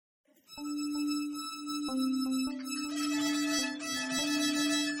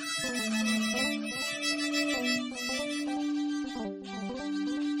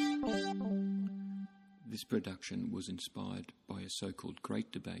production was inspired by a so-called Great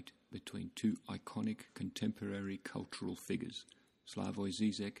Debate between two iconic contemporary cultural figures, Slavoj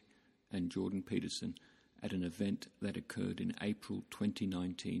Žižek and Jordan Peterson, at an event that occurred in April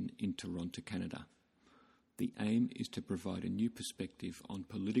 2019 in Toronto, Canada. The aim is to provide a new perspective on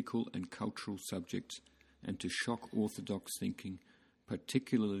political and cultural subjects and to shock orthodox thinking,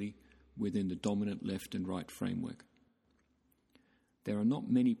 particularly within the dominant left and right framework. There are not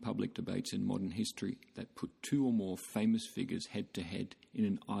many public debates in modern history that put two or more famous figures head-to-head in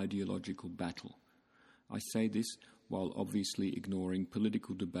an ideological battle. I say this while obviously ignoring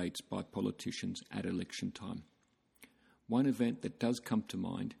political debates by politicians at election time. One event that does come to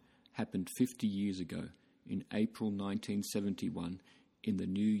mind happened 50 years ago in April 1971 in the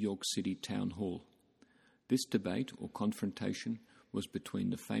New York City Town Hall. This debate or confrontation was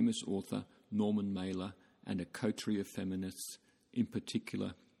between the famous author Norman Mailer and a coterie of feminists, in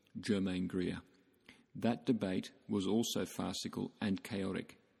particular Germaine Greer. That debate was also farcical and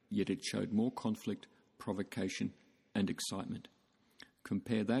chaotic, yet it showed more conflict, provocation and excitement.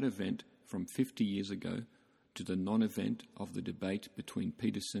 Compare that event from 50 years ago to the non-event of the debate between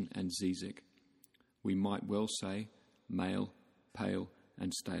Peterson and Žižek. We might well say male, pale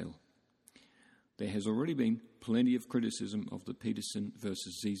and stale. There has already been plenty of criticism of the Peterson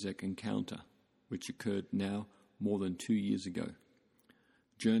versus Žižek encounter, which occurred now more than 2 years ago.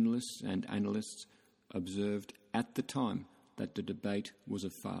 Journalists and analysts observed at the time that the debate was a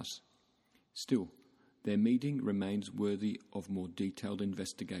farce. Still, their meeting remains worthy of more detailed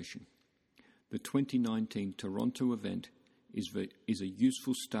investigation. The 2019 Toronto event is a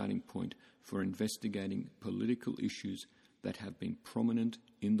useful starting point for investigating political issues that have been prominent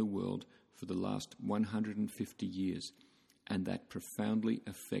in the world for the last 150 years and that profoundly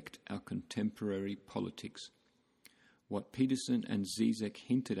affect our contemporary politics. What Peterson and Žižek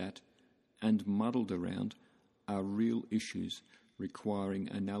hinted at and muddled around are real issues requiring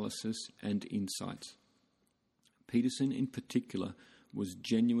analysis and insights. Peterson in particular was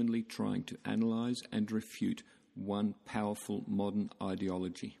genuinely trying to analyse and refute one powerful modern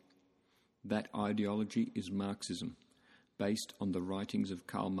ideology. That ideology is Marxism, based on the writings of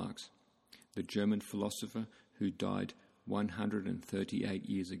Karl Marx, the German philosopher who died 138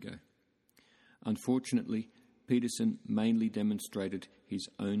 years ago. Unfortunately, Peterson mainly demonstrated his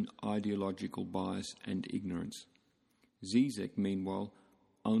own ideological bias and ignorance. Žižek, meanwhile,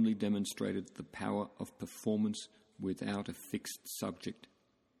 only demonstrated the power of performance without a fixed subject.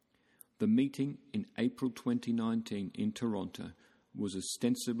 The meeting in April 2019 in Toronto was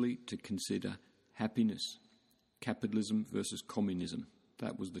ostensibly to consider happiness, capitalism versus communism.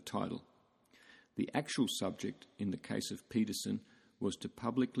 That was the title. The actual subject, in the case of Peterson, was to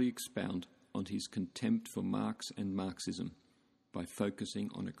publicly expound on his contempt for Marx and Marxism by focusing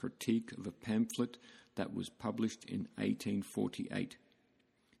on a critique of a pamphlet that was published in 1848,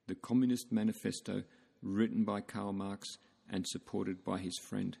 the Communist Manifesto, written by Karl Marx and supported by his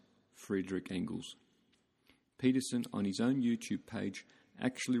friend Friedrich Engels. Peterson, on his own YouTube page,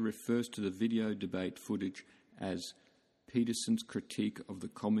 actually refers to the video debate footage as Peterson's critique of the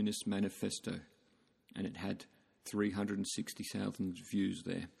Communist Manifesto, and it had 360,000 views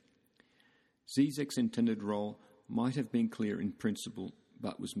there. Žižek's intended role might have been clear in principle,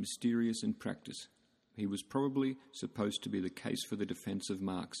 but was mysterious in practice. He was probably supposed to be the case for the defence of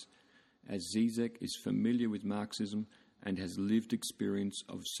Marx, as Žižek is familiar with Marxism and has lived experience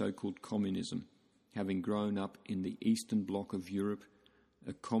of so-called communism, having grown up in the Eastern Bloc of Europe,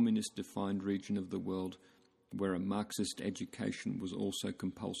 a communist-defined region of the world where a Marxist education was also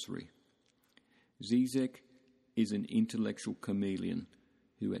compulsory. Žižek is an intellectual chameleon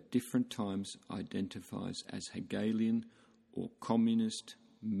who at different times identifies as Hegelian or communist,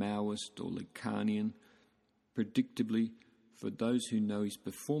 Maoist or Lacanian. Predictably, for those who know his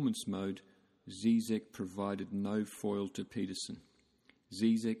performance mode, Žižek provided no foil to Peterson.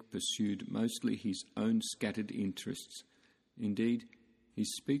 Žižek pursued mostly his own scattered interests. Indeed,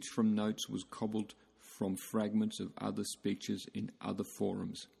 his speech from notes was cobbled from fragments of other speeches in other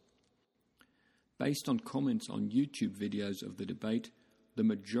forums. Based on comments on YouTube videos of the debate, the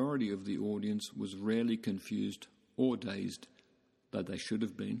majority of the audience was rarely confused or dazed, though they should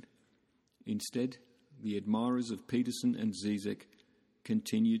have been. Instead, the admirers of Peterson and Žižek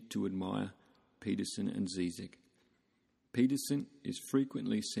continued to admire Peterson and Žižek. Peterson is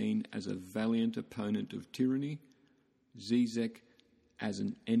frequently seen as a valiant opponent of tyranny, Žižek as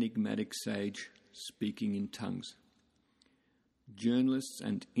an enigmatic sage speaking in tongues. Journalists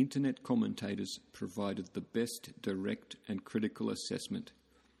and internet commentators provided the best direct and critical assessment.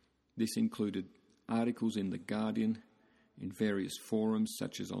 This included articles in The Guardian, in various forums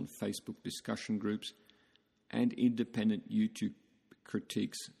such as on Facebook discussion groups, and independent YouTube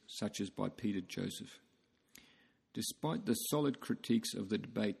critiques such as by Peter Joseph. Despite the solid critiques of the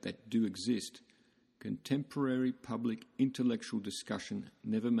debate that do exist, contemporary public intellectual discussion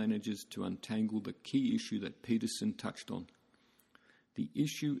never manages to untangle the key issue that Peterson touched on. The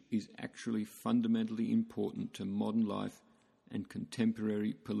issue is actually fundamentally important to modern life and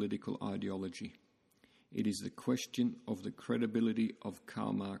contemporary political ideology. It is the question of the credibility of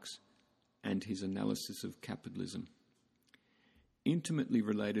Karl Marx and his analysis of capitalism. Intimately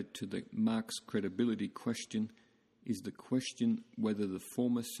related to the Marx credibility question is the question whether the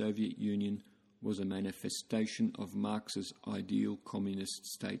former Soviet Union was a manifestation of Marx's ideal communist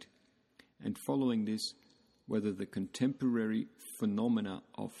state, and following this, whether the contemporary phenomena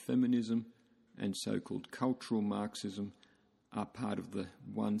of feminism and so-called cultural Marxism are part of the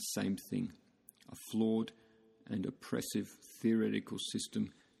one same thing, a flawed and oppressive theoretical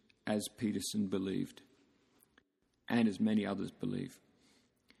system as Peterson believed, and as many others believe.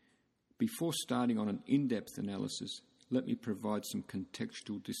 Before starting on an in-depth analysis, let me provide some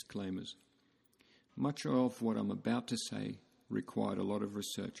contextual disclaimers. Much of what I'm about to say required a lot of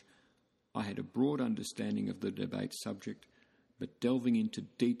research. I had a broad understanding of the debate subject, but delving into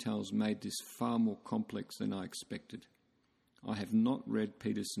details made this far more complex than I expected. I have not read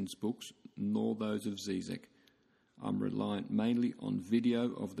Peterson's books, nor those of Zizek. I'm reliant mainly on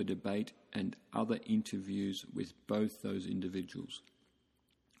video of the debate and other interviews with both those individuals.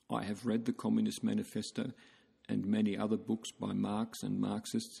 I have read the Communist Manifesto and many other books by Marx and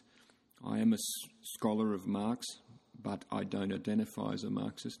Marxists. I am a scholar of Marx, but I don't identify as a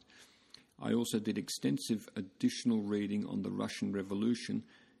Marxist. I also did extensive additional reading on the Russian Revolution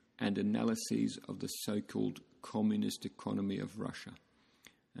and analyses of the so-called communist economy of Russia.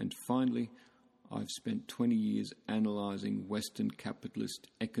 And finally, I've spent 20 years analysing Western capitalist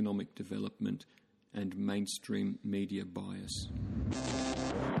economic development and mainstream media bias.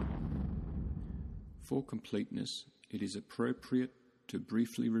 For completeness, it is appropriate to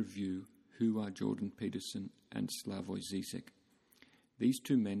briefly review who are Jordan Peterson and Slavoj Zizek. These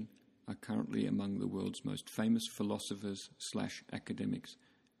two men are currently among the world's most famous philosophers/academics,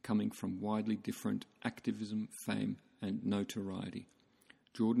 coming from widely different activism, fame, and notoriety.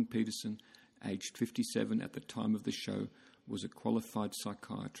 Jordan Peterson, aged 57 at the time of the show, was a qualified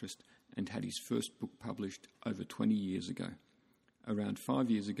psychiatrist and had his first book published over 20 years ago. Around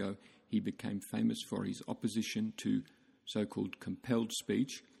 5 years ago, he became famous for his opposition to so-called compelled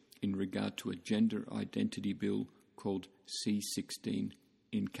speech in regard to a gender identity bill called C-16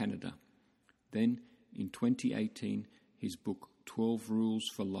 in Canada. Then, in 2018, his book 12 Rules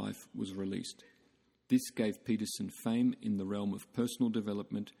for Life was released. This gave Peterson fame in the realm of personal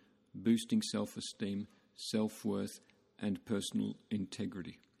development, boosting self-esteem, self-worth, and personal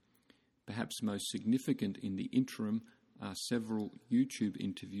integrity. Perhaps most significant in the interim are several YouTube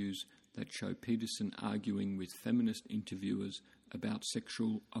interviews that show Peterson arguing with feminist interviewers about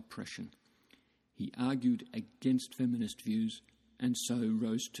sexual oppression. He argued against feminist views and so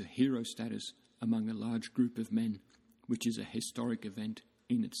rose to hero status among a large group of men, which is a historic event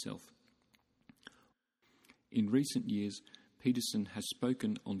in itself. In recent years, Peterson has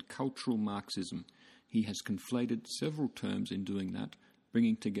spoken on cultural Marxism. He has conflated several terms in doing that,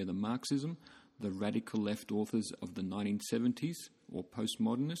 bringing together Marxism, the radical left authors of the 1970s, or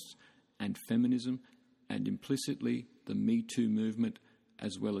postmodernists, and feminism, and implicitly the Me Too movement,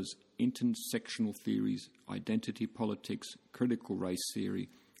 as well as intersectional theories, identity politics, critical race theory,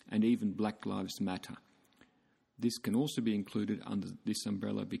 and even Black Lives Matter. This can also be included under this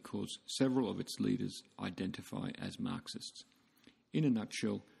umbrella because several of its leaders identify as Marxists. In a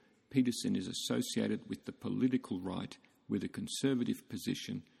nutshell, Peterson is associated with the political right with a conservative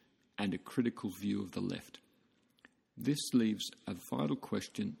position and a critical view of the left. This leaves a vital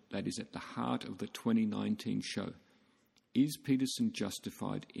question that is at the heart of the 2019 show. Is Peterson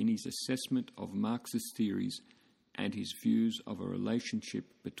justified in his assessment of Marxist theories and his views of a relationship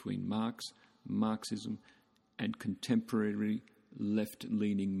between Marx, Marxism, and contemporary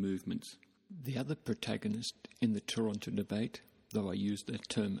left-leaning movements? The other protagonist in the Toronto debate, though I use that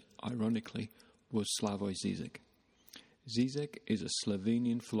term ironically, was Slavoj Zizek. Zizek is a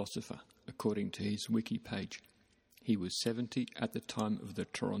Slovenian philosopher, according to his wiki page. He was 70 at the time of the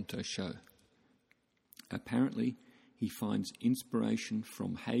Toronto show. Apparently, he finds inspiration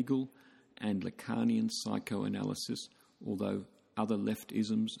from Hegel and Lacanian psychoanalysis, although other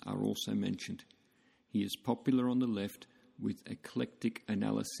left-isms are also mentioned. He is popular on the left with eclectic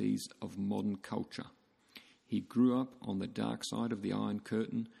analyses of modern culture. He grew up on the dark side of the Iron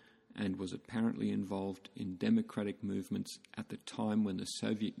Curtain and was apparently involved in democratic movements at the time when the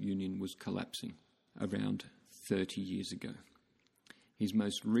Soviet Union was collapsing, around 30 years ago. His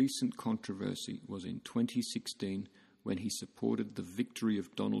most recent controversy was in 2016 when he supported the victory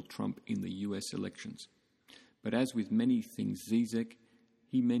of Donald Trump in the US elections. But as with many things Zizek,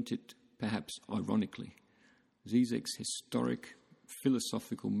 he meant it perhaps ironically. Zizek's historic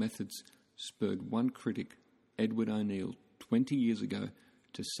philosophical methods spurred one critic, Edward O'Neill, 20 years ago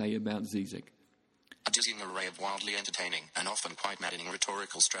to say about Zizek, "A dizzying array of wildly entertaining and often quite maddening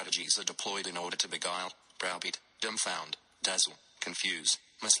rhetorical strategies are deployed in order to beguile, browbeat, dumbfound, dazzle, confuse,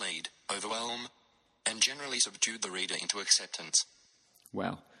 mislead, overwhelm, and generally subdue the reader into acceptance."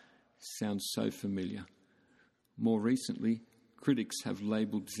 Wow, sounds so familiar. More recently, critics have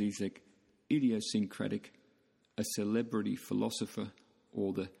labelled Zizek idiosyncratic, a celebrity philosopher,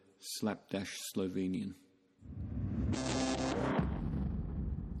 or the slapdash Slovenian.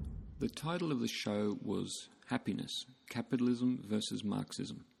 The title of the show was Happiness, Capitalism versus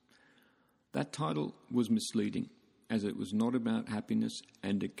Marxism. That title was misleading, as it was not about happiness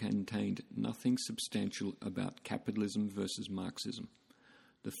and it contained nothing substantial about capitalism versus Marxism.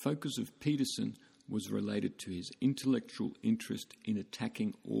 The focus of Peterson was related to his intellectual interest in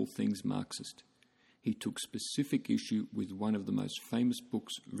attacking all things Marxist. He took specific issue with one of the most famous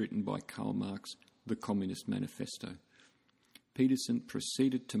books written by Karl Marx, The Communist Manifesto. Peterson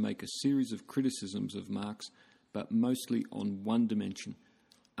proceeded to make a series of criticisms of Marx, but mostly on one dimension,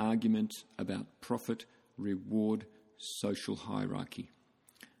 arguments about profit, reward, social hierarchy.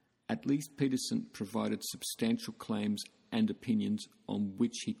 At least Peterson provided substantial claims and opinions on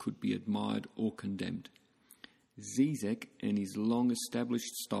which he could be admired or condemned. Zizek, in his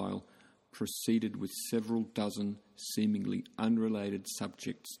long-established style, proceeded with several dozen seemingly unrelated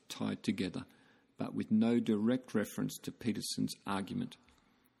subjects tied together, but with no direct reference to Peterson's argument.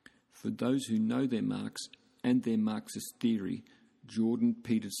 For those who know their Marx and their Marxist theory, Jordan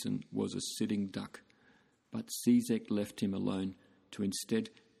Peterson was a sitting duck, but Zizek left him alone to instead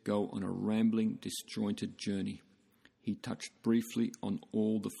go on a rambling, disjointed journey. He touched briefly on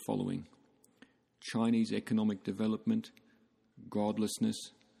all the following: Chinese economic development,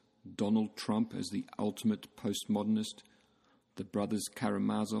 godlessness, Donald Trump as the ultimate postmodernist, the brothers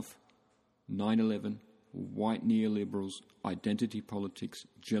Karamazov, 9/11, white neoliberals, identity politics,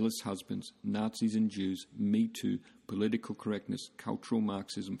 jealous husbands, Nazis and Jews, Me Too, political correctness, cultural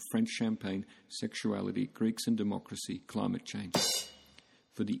Marxism, French champagne, sexuality, Greeks and democracy, climate change.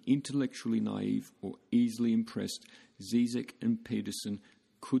 For the intellectually naive or easily impressed, Zizek and Peterson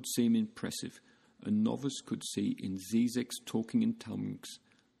could seem impressive. A novice could see in Zizek's talking in tongues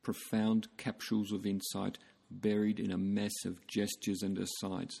profound capsules of insight buried in a mess of gestures and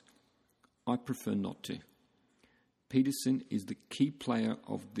asides. I prefer not to. Peterson is the key player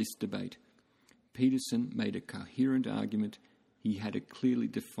of this debate. Peterson made a coherent argument. He had a clearly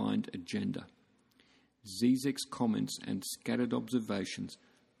defined agenda. Zizek's comments and scattered observations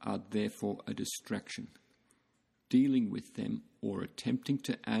are therefore a distraction. Dealing with them or attempting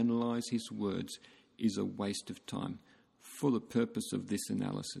to analyse his words is a waste of time for the purpose of this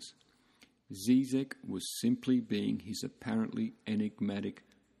analysis. Zizek was simply being his apparently enigmatic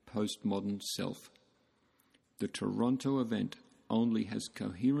postmodern self. The Toronto event only has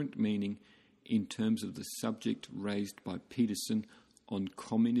coherent meaning in terms of the subject raised by Peterson on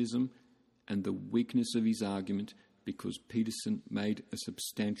communism and the weakness of his argument, because Peterson made a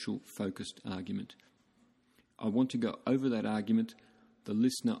substantial, focused argument. I want to go over that argument. The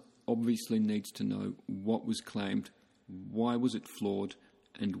listener obviously needs to know what was claimed, why was it flawed,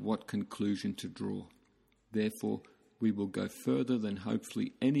 and what conclusion to draw. Therefore, we will go further than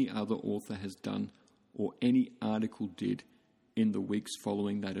hopefully any other author has done or any article did in the weeks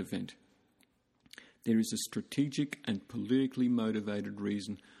following that event. There is a strategic and politically motivated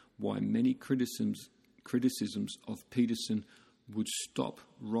reason why many criticisms of Peterson would stop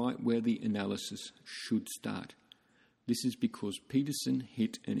right where the analysis should start. This is because Peterson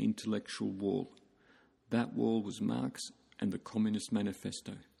hit an intellectual wall. That wall was Marx and the Communist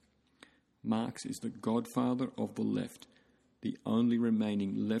Manifesto. Marx is the godfather of the left, the only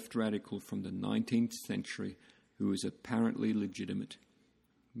remaining left radical from the 19th century who is apparently legitimate.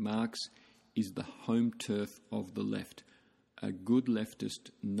 Marx is the home turf of the left. A good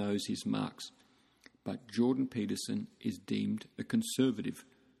leftist knows his Marx. But Jordan Peterson is deemed a conservative,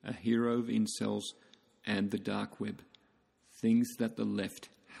 a hero of incels and the dark web, things that the left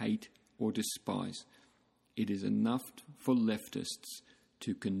hate or despise. It is enough for leftists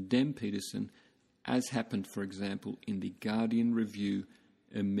to condemn Peterson, as happened, for example, in the Guardian review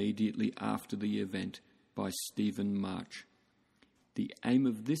immediately after the event by Stephen March. The aim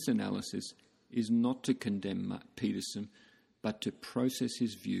of this analysis is not to condemn Peterson, but to process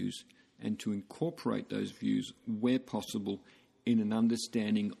his views and to incorporate those views where possible in an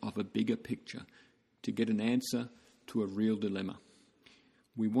understanding of a bigger picture to get an answer to a real dilemma.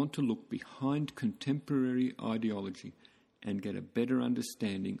 We want to look behind contemporary ideology and get a better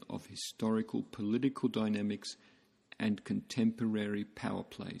understanding of historical political dynamics and contemporary power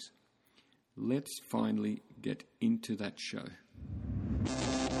plays. Let's finally get into that show.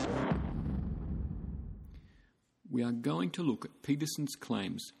 We are going to look at Peterson's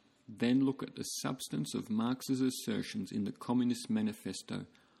claims, then look at the substance of Marx's assertions in the Communist Manifesto,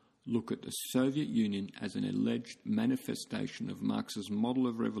 look at the Soviet Union as an alleged manifestation of Marx's model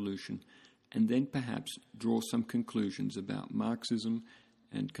of revolution, and then perhaps draw some conclusions about Marxism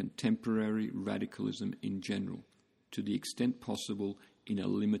and contemporary radicalism in general, to the extent possible in a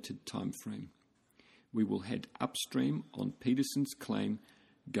limited time frame. We will head upstream on Peterson's claim,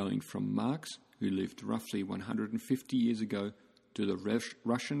 going from Marx, who lived roughly 150 years ago, to the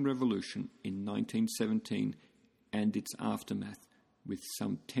Russian Revolution in 1917 and its aftermath, with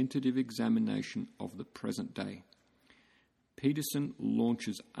some tentative examination of the present day. Peterson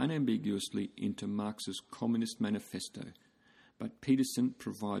launches unambiguously into Marx's Communist Manifesto, but Peterson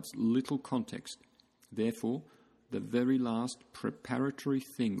provides little context. Therefore, the very last preparatory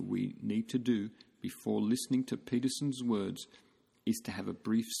thing we need to do before listening to Peterson's words is to have a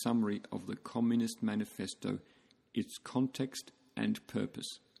brief summary of the Communist Manifesto, its context and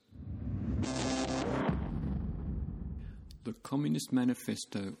purpose. The Communist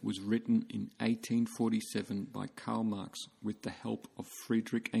Manifesto was written in 1847 by Karl Marx with the help of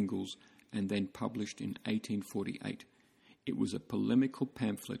Friedrich Engels and then published in 1848. It was a polemical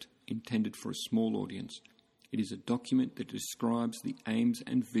pamphlet intended for a small audience. It is a document that describes the aims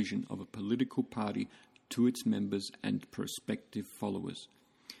and vision of a political party to its members and prospective followers.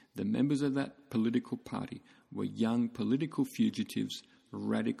 The members of that political party were young political fugitives,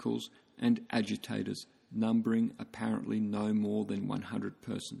 radicals, and agitators, numbering apparently no more than 100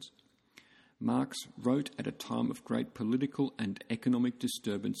 persons. Marx wrote at a time of great political and economic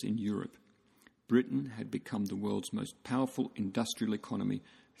disturbance in Europe. Britain had become the world's most powerful industrial economy,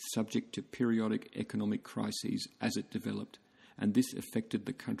 subject to periodic economic crises as it developed, and this affected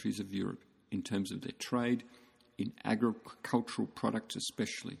the countries of Europe in terms of their trade, in agricultural products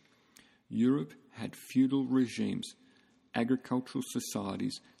especially. Europe had feudal regimes, agricultural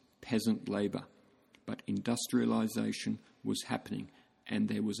societies, peasant labour, but industrialisation was happening, and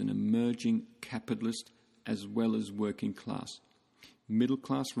there was an emerging capitalist as well as working class.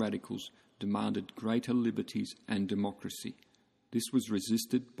 Middle-class radicals demanded greater liberties and democracy. This was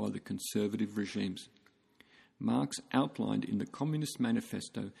resisted by the conservative regimes. Marx outlined in the Communist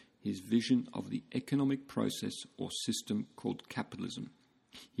Manifesto his vision of the economic process or system called capitalism.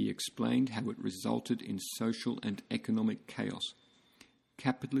 He explained how it resulted in social and economic chaos.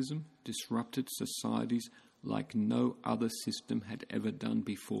 Capitalism disrupted societies like no other system had ever done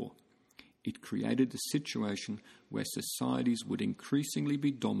before. It created a situation where societies would increasingly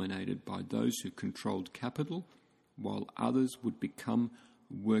be dominated by those who controlled capital, while others would become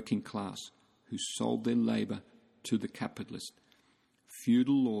working class, who sold their labour to the capitalist.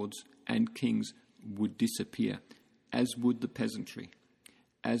 Feudal lords and kings would disappear, as would the peasantry,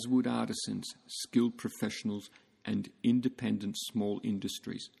 as would artisans, skilled professionals, and independent small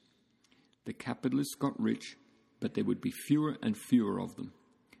industries. The capitalists got rich, but there would be fewer and fewer of them.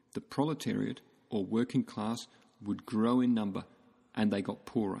 The proletariat, or working class, would grow in number, and they got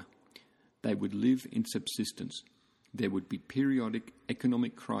poorer. They would live in subsistence. There would be periodic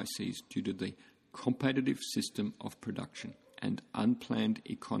economic crises due to the competitive system of production and unplanned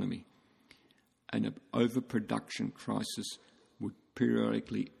economy. An overproduction crisis would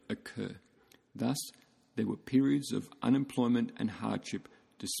periodically occur. Thus, there were periods of unemployment and hardship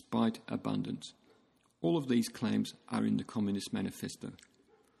despite abundance. All of these claims are in the Communist Manifesto.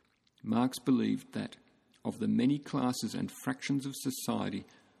 Marx believed that, of the many classes and fractions of society,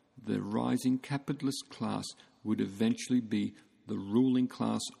 the rising capitalist class would eventually be the ruling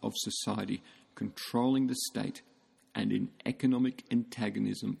class of society, controlling the state and in economic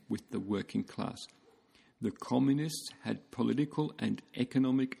antagonism with the working class. The communists had political and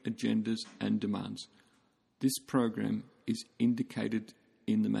economic agendas and demands. This program is indicated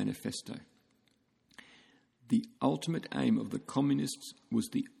in the manifesto. The ultimate aim of the communists was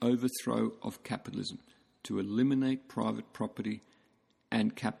the overthrow of capitalism, to eliminate private property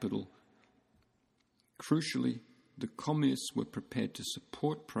and capital. Crucially, the communists were prepared to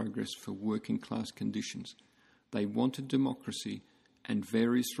support progress for working class conditions. They wanted democracy and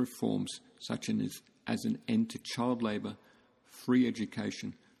various reforms such as an end to child labour, free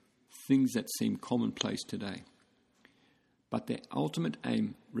education, things that seem commonplace today. But their ultimate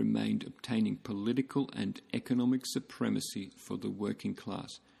aim remained obtaining political and economic supremacy for the working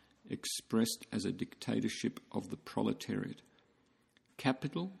class, expressed as a dictatorship of the proletariat.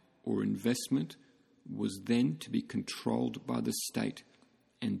 Capital or investment was then to be controlled by the state,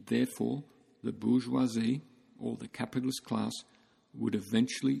 and therefore the bourgeoisie, or the capitalist class, would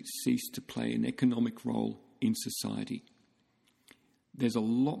eventually cease to play an economic role in society. There's a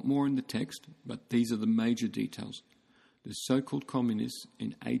lot more in the text, but these are the major details. The so-called communists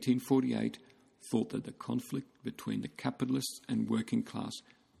in 1848 thought that the conflict between the capitalists and working class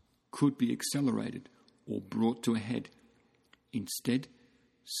could be accelerated or brought to a head. Instead,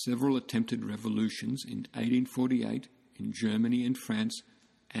 several attempted revolutions in 1848 in Germany and France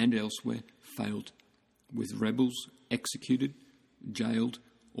and elsewhere failed, with rebels executed, jailed,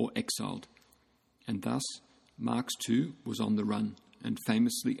 or exiled. And thus, Marx too was on the run and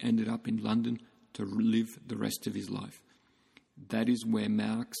famously ended up in London to live the rest of his life. That is where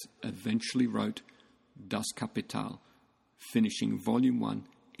Marx eventually wrote Das Kapital, finishing Volume 1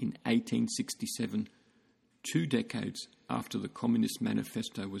 in 1867, 2 decades after the Communist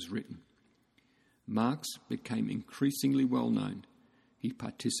Manifesto was written. Marx became increasingly well known. He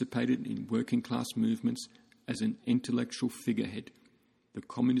participated in working class movements as an intellectual figurehead. The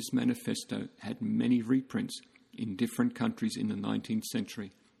Communist Manifesto had many reprints in different countries in the 19th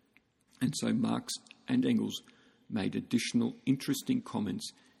century, and so Marx and Engels made additional interesting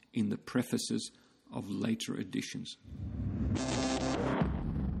comments in the prefaces of later editions.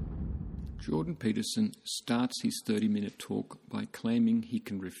 Jordan Peterson starts his 30-minute talk by claiming he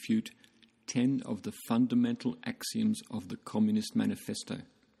can refute 10 of the fundamental axioms of the Communist Manifesto.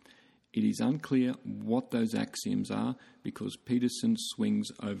 It is unclear what those axioms are because Peterson swings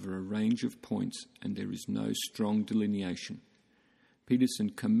over a range of points and there is no strong delineation. Peterson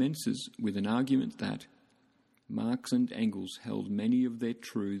commences with an argument that Marx and Engels held many of their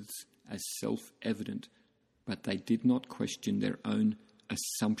truths as self-evident, but they did not question their own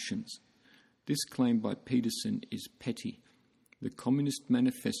assumptions. This claim by Peterson is petty. The Communist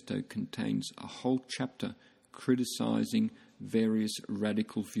Manifesto contains a whole chapter criticizing various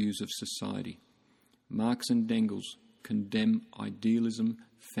radical views of society. Marx and Engels condemn idealism,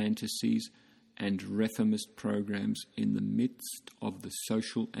 fantasies, and reformist programs in the midst of the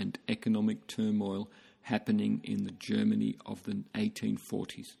social and economic turmoil happening in the Germany of the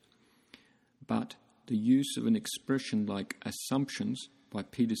 1840s. But the use of an expression like assumptions by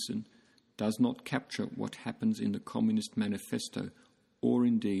Peterson does not capture what happens in the Communist Manifesto or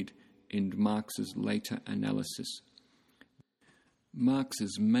indeed in Marx's later analysis.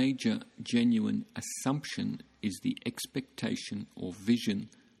 Marx's major genuine assumption is the expectation or vision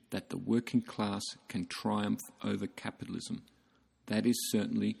that the working class can triumph over capitalism. That is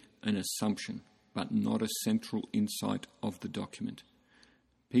certainly an assumption, but not a central insight of the document.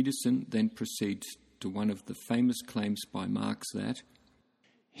 Peterson then proceeds to one of the famous claims by Marx that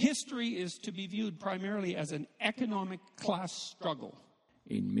history is to be viewed primarily as an economic class struggle.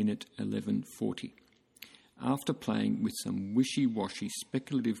 In minute 11:40. After playing with some wishy-washy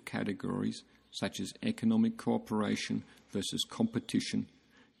speculative categories such as economic cooperation versus competition,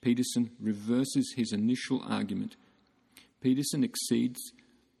 Peterson reverses his initial argument. Peterson accedes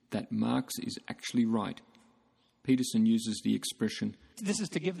that Marx is actually right. Peterson uses the expression, "This is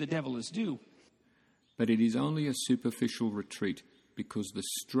to give the devil his due." But it is only a superficial retreat because the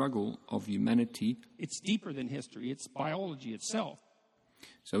struggle of humanity, it's deeper than history, it's biology itself.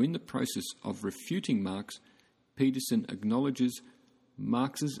 So in the process of refuting Marx, Peterson acknowledges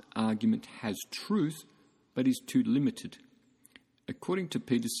Marx's argument has truth, but is too limited. According to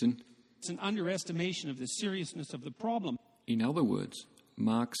Peterson, it's an underestimation of the seriousness of the problem. In other words,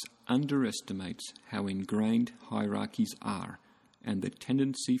 Marx underestimates how ingrained hierarchies are and the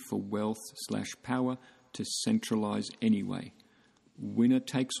tendency for wealth/power to centralize anyway. Winner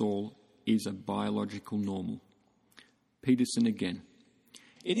takes all is a biological normal. Peterson again.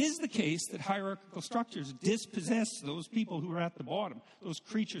 It is the case that hierarchical structures dispossess those people who are at the bottom, those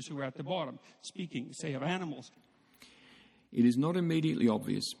creatures who are at the bottom, speaking, say, of animals. It is not immediately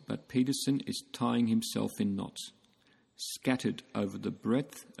obvious, but Peterson is tying himself in knots. Scattered over the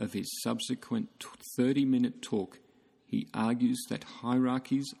breadth of his subsequent 30-minute talk, he argues that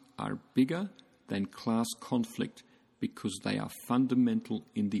hierarchies are bigger than class conflict because they are fundamental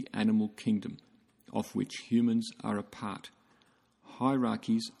in the animal kingdom, of which humans are a part.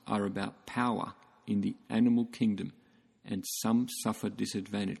 Hierarchies are about power in the animal kingdom, and some suffer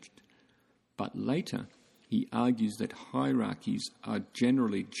disadvantaged. But later, he argues that hierarchies are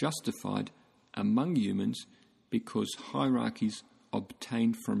generally justified among humans because hierarchies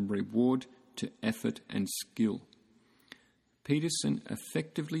obtain from reward to effort and skill. Peterson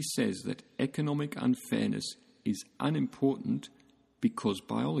effectively says that economic unfairness is unimportant because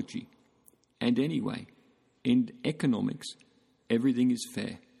biology. And anyway, in economics, everything is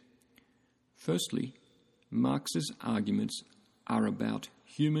fair. Firstly, Marx's arguments are about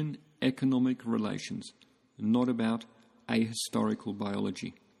human economic relations, not about ahistorical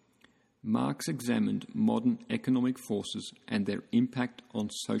biology. Marx examined modern economic forces and their impact on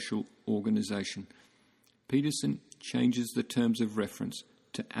social organization. Peterson changes the terms of reference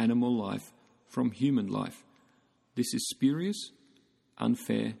to animal life from human life. This is spurious,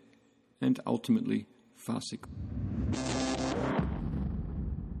 unfair, and ultimately farcical.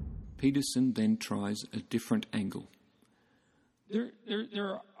 Peterson then tries a different angle.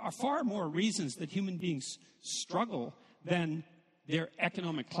 There are far more reasons that human beings struggle than their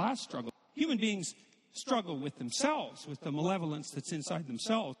economic class struggle. Human beings struggle with themselves, with the malevolence that's inside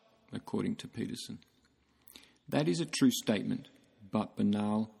themselves. According to Peterson. That is a true statement, but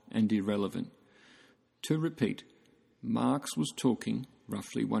banal and irrelevant. To repeat, Marx was talking,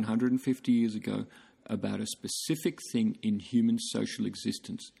 roughly 150 years ago, about a specific thing in human social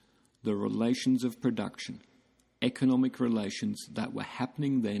existence, the relations of production, economic relations that were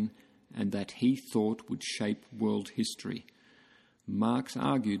happening then and that he thought would shape world history. Marx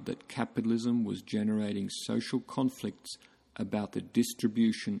argued that capitalism was generating social conflicts about the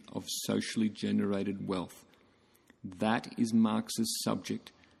distribution of socially generated wealth. That is Marx's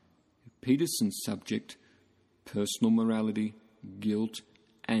subject. Peterson's subject, personal morality, guilt,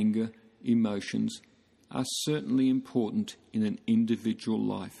 anger, emotions, are certainly important in an individual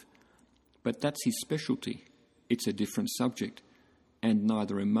life. But that's his specialty. It's a different subject, and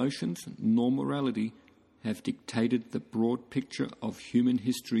neither emotions nor morality have dictated the broad picture of human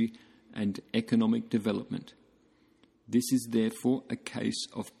history and economic development. This is therefore a case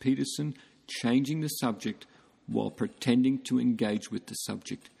of Peterson changing the subject while pretending to engage with the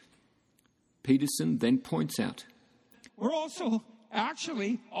subject. Peterson then points out, we're also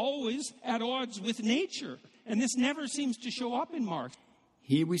actually always at odds with nature, and this never seems to show up in Marx.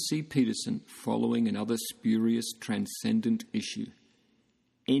 Here we see Peterson following another spurious transcendent issue.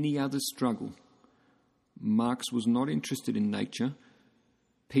 Any other struggle. Marx was not interested in nature.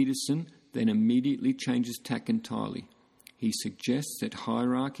 Peterson then immediately changes tack entirely. He suggests that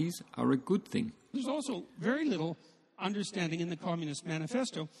hierarchies are a good thing. There's also very little understanding in the Communist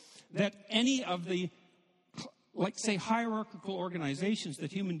Manifesto that any of the, like, say, hierarchical organizations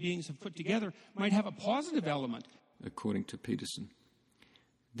that human beings have put together might have a positive element. According to Peterson.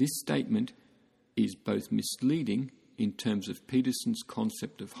 This statement is both misleading in terms of Peterson's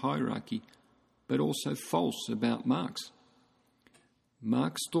concept of hierarchy, but also false about Marx.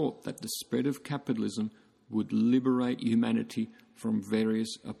 Marx thought that the spread of capitalism would liberate humanity from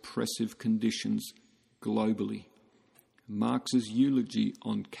various oppressive conditions globally. Marx's eulogy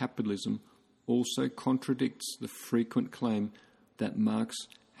on capitalism also contradicts the frequent claim that Marx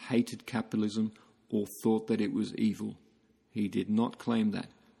hated capitalism or thought that it was evil. He did not claim that.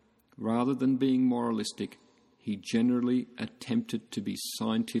 Rather than being moralistic, he generally attempted to be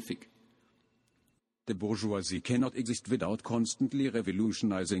scientific. The bourgeoisie cannot exist without constantly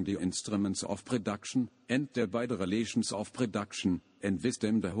revolutionizing the instruments of production, and thereby the relations of production, and with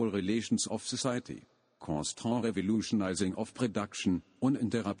them the whole relations of society. Constant revolutionizing of production,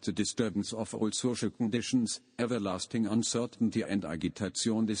 uninterrupted disturbance of all social conditions, everlasting uncertainty and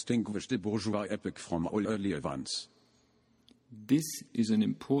agitation distinguish the bourgeois epoch from all earlier ones. This is an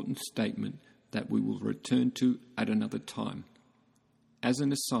important statement that we will return to at another time. As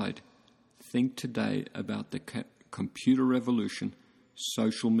an aside, think today about the computer revolution,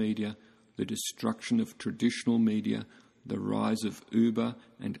 social media, the destruction of traditional media, the rise of Uber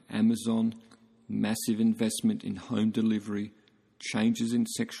and Amazon, massive investment in home delivery, changes in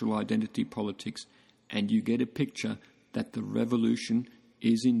sexual identity politics, and you get a picture that the revolution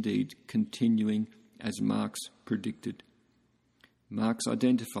is indeed continuing as Marx predicted. Marx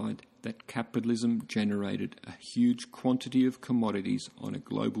identified that capitalism generated a huge quantity of commodities on a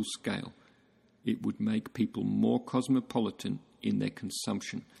global scale. It would make people more cosmopolitan in their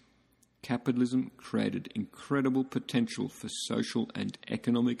consumption. Capitalism created incredible potential for social and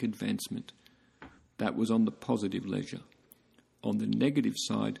economic advancement. That was on the positive ledger. On the negative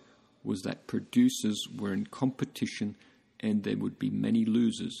side was that producers were in competition and there would be many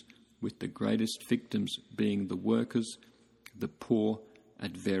losers, with the greatest victims being the workers, the poor,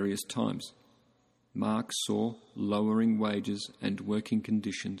 at various times. Marx saw lowering wages and working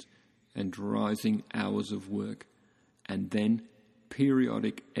conditions and rising hours of work, and then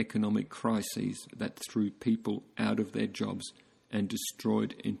periodic economic crises that threw people out of their jobs and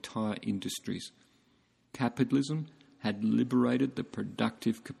destroyed entire industries. Capitalism had liberated the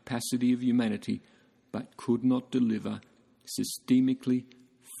productive capacity of humanity, but could not deliver systemically,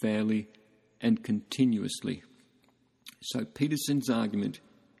 fairly, and continuously. So Peterson's argument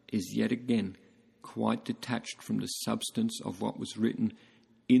is yet again quite detached from the substance of what was written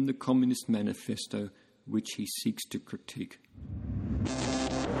in the Communist Manifesto, which he seeks to critique.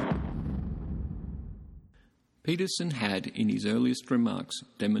 Peterson had, in his earliest remarks,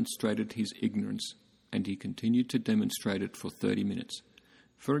 demonstrated his ignorance, and he continued to demonstrate it for 30 minutes.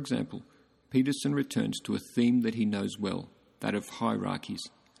 For example, Peterson returns to a theme that he knows well, that of hierarchies,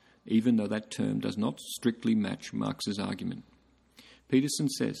 even though that term does not strictly match Marx's argument. Peterson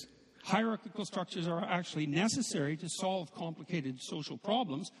says, hierarchical structures are actually necessary to solve complicated social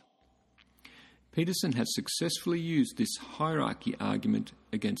problems. Peterson has successfully used this hierarchy argument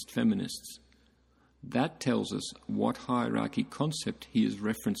against feminists. That tells us what hierarchy concept he is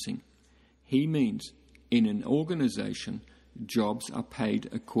referencing. He means, in an organization, jobs are paid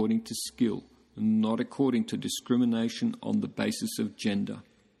according to skill, not according to discrimination on the basis of gender.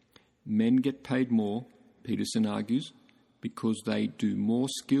 Men get paid more, Peterson argues, because they do more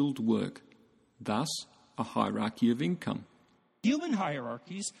skilled work, thus a hierarchy of income. Human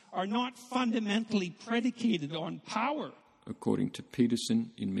hierarchies are not fundamentally predicated on power, according to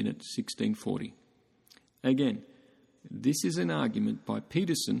Peterson in minute 1640. Again, this is an argument by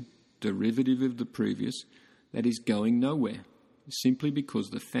Peterson, derivative of the previous, that is going nowhere, simply because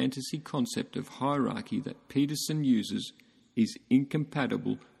the fantasy concept of hierarchy that Peterson uses is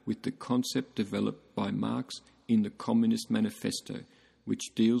incompatible with the concept developed by Marx in the Communist Manifesto,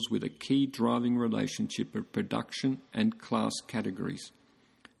 which deals with a key driving relationship of production and class categories.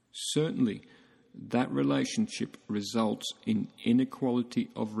 Certainly, that relationship results in inequality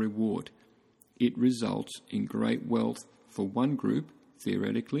of reward. It results in great wealth for one group,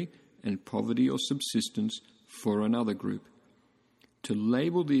 theoretically, and poverty or subsistence for another group. To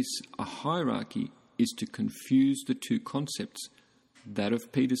label this a hierarchy is to confuse the two concepts, that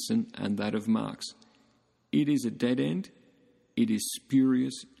of Peterson and that of Marx. It is a dead end, it is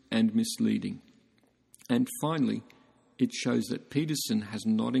spurious and misleading. And finally, it shows that Peterson has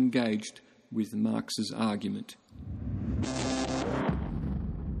not engaged with Marx's argument.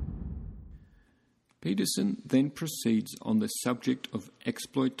 Peterson then proceeds on the subject of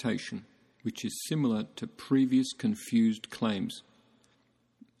exploitation, which is similar to previous confused claims.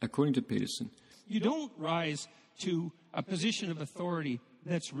 According to Peterson, you don't rise to a position of authority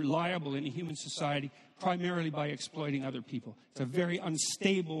that's reliable in a human society primarily by exploiting other people. It's a very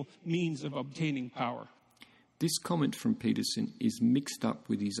unstable means of obtaining power. This comment from Peterson is mixed up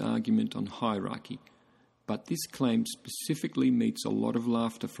with his argument on hierarchy, but this claim specifically meets a lot of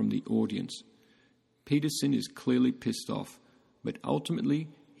laughter from the audience. Peterson is clearly pissed off, but ultimately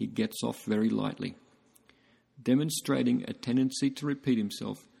he gets off very lightly. Demonstrating a tendency to repeat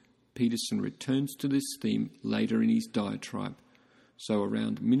himself, Peterson returns to this theme later in his diatribe. So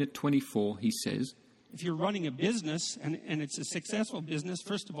around minute 24 he says, if you're running a business and it's a successful business,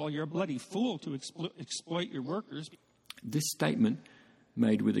 first of all, you're a bloody fool to exploit your workers. This statement,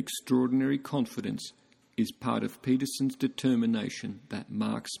 made with extraordinary confidence, is part of Peterson's determination that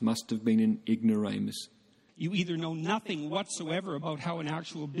Marx must have been an ignoramus. You either know nothing whatsoever about how an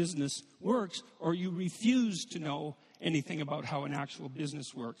actual business works, or you refuse to know anything about how an actual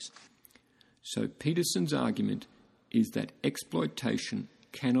business works. So Peterson's argument is that exploitation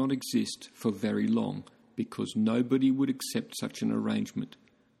cannot exist for very long because nobody would accept such an arrangement.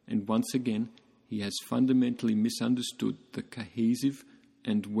 And once again, he has fundamentally misunderstood the cohesive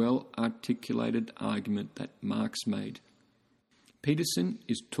and well-articulated argument that Marx made. Peterson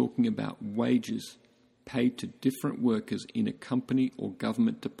is talking about wages paid to different workers in a company or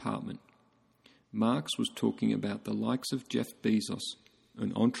government department. Marx was talking about the likes of Jeff Bezos,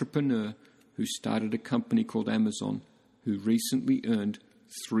 an entrepreneur who started a company called Amazon, who recently earned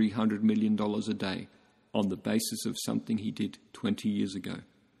 $300 million a day on the basis of something he did 20 years ago.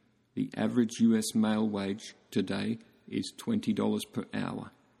 The average US male wage today is $20 per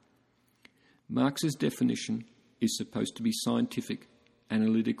hour. Marx's definition is supposed to be scientific,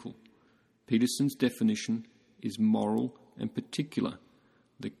 analytical. Peterson's definition is moral and particular.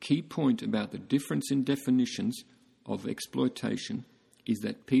 The key point about the difference in definitions of exploitation is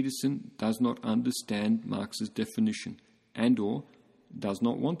that Peterson does not understand Marx's definition and/or does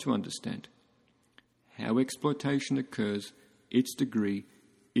not want to understand. How exploitation occurs, its degree,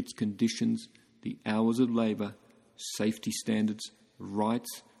 its conditions, the hours of labour, safety standards,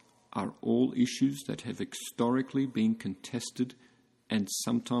 rights, are all issues that have historically been contested and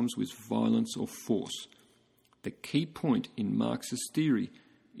sometimes with violence or force. The key point in Marx's theory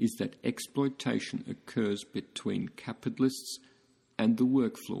is that exploitation occurs between capitalists and the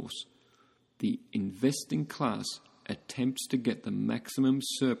workforce. The investing class attempts to get the maximum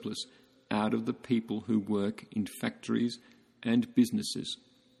surplus out of the people who work in factories and businesses.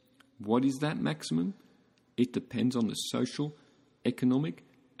 What is that maximum? It depends on the social, economic,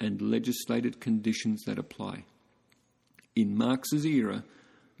 and legislated conditions that apply. In Marx's era,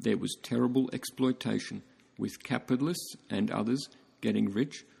 there was terrible exploitation, with capitalists and others getting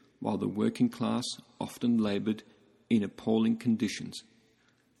rich while the working class often laboured in appalling conditions.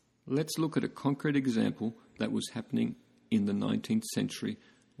 Let's look at a concrete example that was happening in the 19th century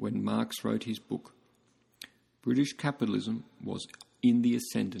when Marx wrote his book. British capitalism was in the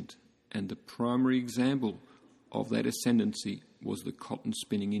ascendant, and the primary example of that ascendancy was the cotton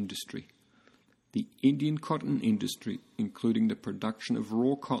spinning industry. The Indian cotton industry, including the production of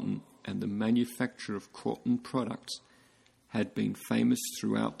raw cotton and the manufacture of cotton products, had been famous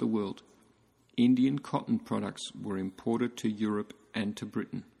throughout the world. Indian cotton products were imported to Europe and to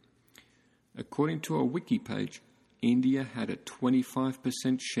Britain. According to a wiki page, India had a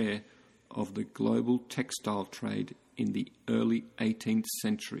 25% share of the global textile trade in the early 18th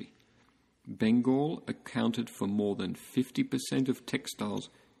century. Bengal accounted for more than 50% of textiles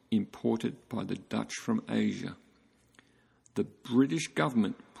imported by the Dutch from Asia. The British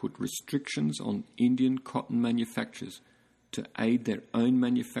government put restrictions on Indian cotton manufacturers to aid their own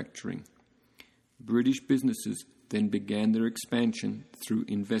manufacturing. British businesses then began their expansion through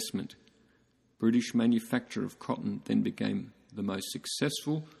investment. British manufacture of cotton then became the most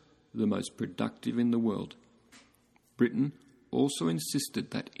successful, the most productive in the world. Britain also insisted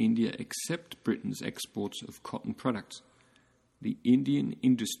that India accept Britain's exports of cotton products. The Indian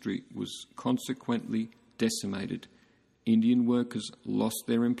industry was consequently decimated. Indian workers lost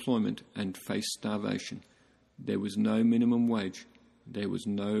their employment and faced starvation. There was no minimum wage. There was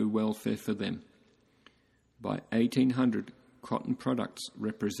no welfare for them. By 1800, cotton products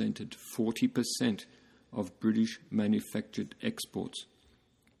represented 40% of British manufactured exports.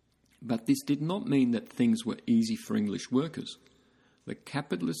 But this did not mean that things were easy for English workers. The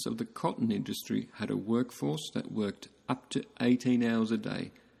capitalists of the cotton industry had a workforce that worked up to 18 hours a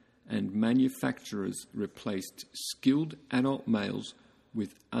day, and manufacturers replaced skilled adult males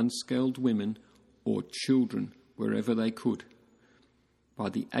with unskilled women or children wherever they could. By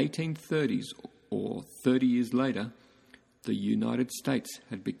the 1830s, or 30 years later, the United States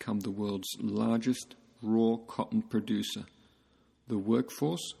had become the world's largest raw cotton producer. The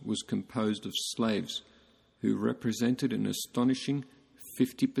workforce was composed of slaves who represented an astonishing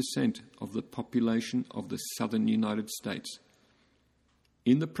 50% of the population of the southern United States.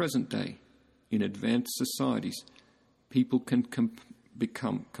 In the present day, in advanced societies, people can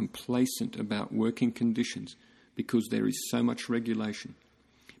become complacent about working conditions because there is so much regulation.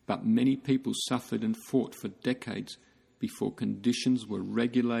 But many people suffered and fought for decades before conditions were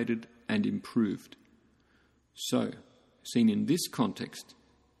regulated and improved. So, seen in this context,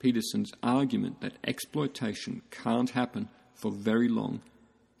 Peterson's argument that exploitation can't happen for very long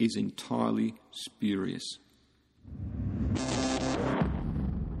is entirely spurious.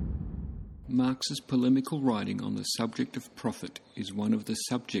 Marx's polemical writing on the subject of profit is one of the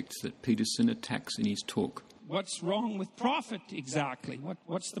subjects that Peterson attacks in his talk. What's wrong with profit exactly?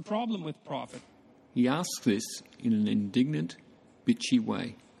 What's the problem with profit? He asks this in an indignant, bitchy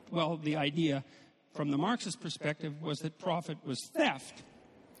way. Well, the idea from the Marxist perspective was that profit was theft.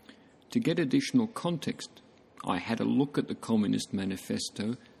 To get additional context, I had a look at the Communist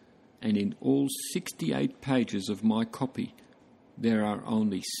Manifesto, and in all 68 pages of my copy, there are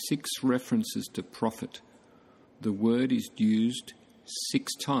only 6 references to profit. The word is used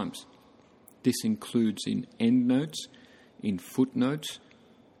 6 times. This includes in endnotes, in footnotes,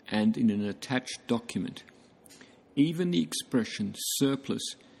 and in an attached document. Even the expression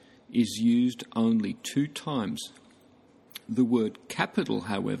surplus is used only 2 times. The word capital,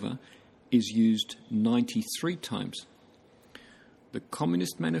 however, is used 93 times. The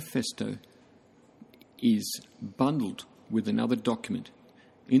Communist Manifesto is bundled with another document.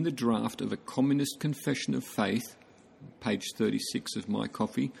 In the draft of a Communist Confession of Faith, page 36 of my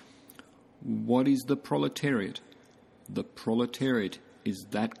copy, what is the proletariat? The proletariat is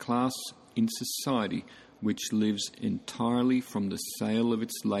that class in society which lives entirely from the sale of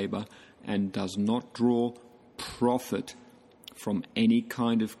its labour and does not draw profit from any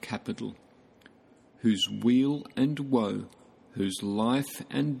kind of capital, whose weal and woe, whose life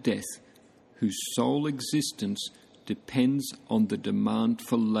and death, whose sole existence depends on the demand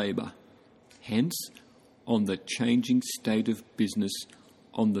for labour, hence on the changing state of business,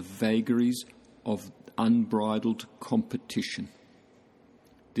 on the vagaries of unbridled competition.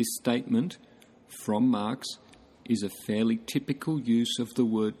 This statement from Marx is a fairly typical use of the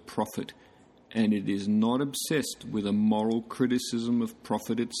word profit, and it is not obsessed with a moral criticism of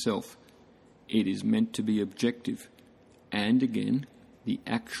profit itself. It is meant to be objective, and again, the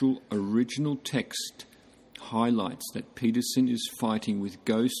actual original text highlights that Peterson is fighting with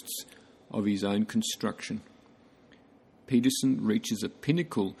ghosts of his own construction. Peterson reaches a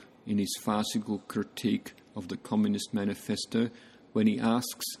pinnacle in his farcical critique of the Communist Manifesto when he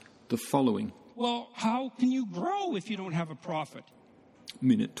asks the following. Well, how can you grow if you don't have a profit?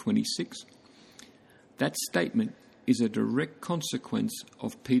 Minute 26. That statement is a direct consequence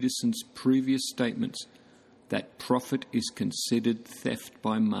of Peterson's previous statements that profit is considered theft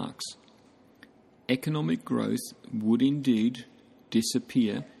by Marx. Economic growth would indeed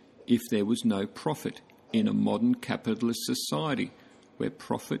disappear if there was no profit in a modern capitalist society where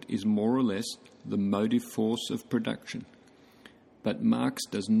profit is more or less the motive force of production. But Marx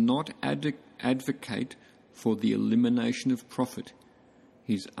does not advocate for the elimination of profit.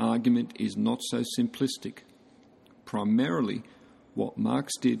 His argument is not so simplistic. Primarily, what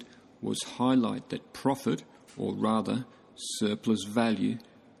Marx did was highlight that profit, or rather surplus value,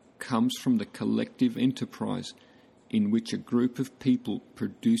 comes from the collective enterprise in which a group of people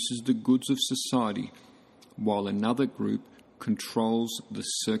produces the goods of society while another group controls the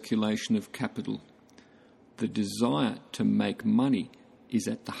circulation of capital. The desire to make money is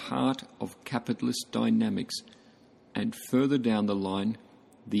at the heart of capitalist dynamics, and further down the line,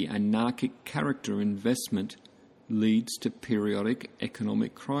 the anarchic character investment leads to periodic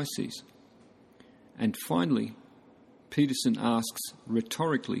economic crises. And finally, Peterson asks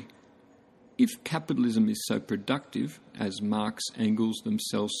rhetorically, if capitalism is so productive, as Marx, Engels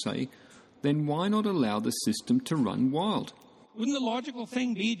themselves say, then why not allow the system to run wild? Wouldn't the logical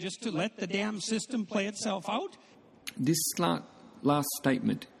thing be just to let the damn system play itself out? This last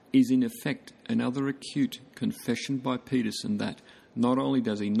statement is in effect another acute confession by Peterson that not only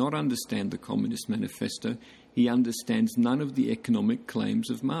does he not understand the Communist Manifesto, he understands none of the economic claims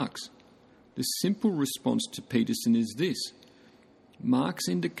of Marx. The simple response to Peterson is this. Marx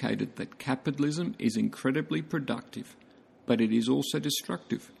indicated that capitalism is incredibly productive, but it is also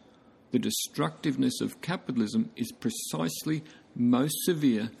destructive. The destructiveness of capitalism is precisely most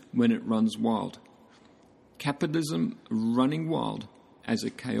severe when it runs wild. Capitalism running wild as a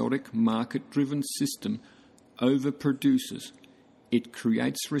chaotic market-driven system overproduces. It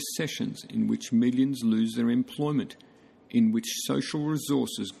creates recessions in which millions lose their employment, in which social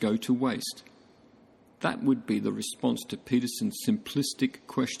resources go to waste. That would be the response to Peterson's simplistic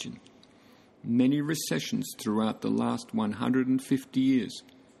question. Many recessions throughout the last 150 years,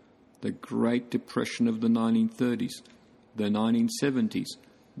 the Great Depression of the 1930s, the 1970s,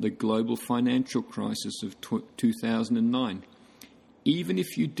 the global financial crisis of 2009. Even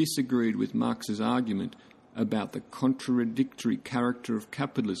if you disagreed with Marx's argument about the contradictory character of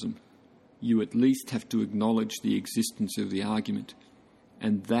capitalism, you at least have to acknowledge the existence of the argument,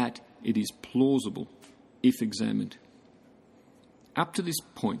 and that it is plausible if examined. Up to this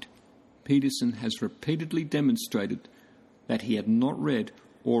point, Peterson has repeatedly demonstrated that he had not read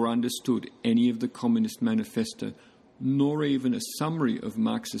or understood any of the Communist Manifesto, nor even a summary of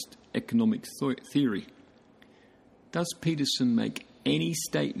Marxist economic theory. Does Peterson make any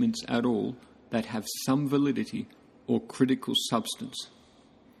statements at all that have some validity or critical substance?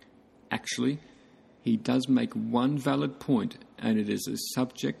 Actually, he does make one valid point, and it is a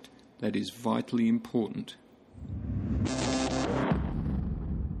subject that is vitally important.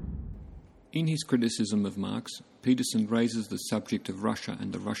 In his criticism of Marx, Peterson raises the subject of Russia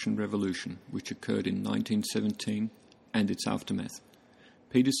and the Russian Revolution, which occurred in 1917, and its aftermath.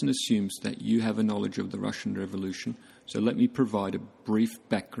 Peterson assumes that you have a knowledge of the Russian Revolution, so let me provide a brief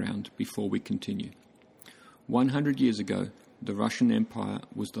background before we continue. 100 years ago, the Russian Empire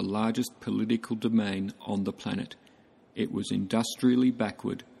was the largest political domain on the planet. It was industrially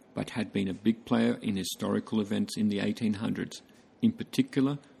backward, but had been a big player in historical events in the 1800s, in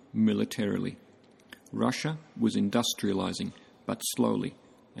particular militarily. Russia was industrializing, but slowly,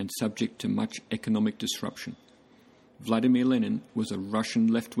 and subject to much economic disruption. Vladimir Lenin was a Russian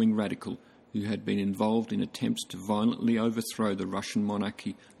left-wing radical who had been involved in attempts to violently overthrow the Russian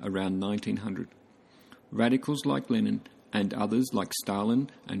monarchy around 1900. Radicals like Lenin and others like Stalin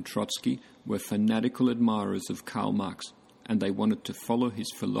and Trotsky were fanatical admirers of Karl Marx, and they wanted to follow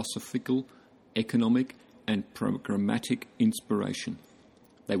his philosophical, economic, and programmatic inspiration.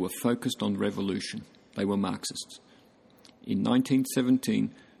 They were focused on revolution. They were Marxists. In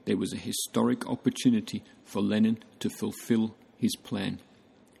 1917, there was a historic opportunity for Lenin to fulfill his plan.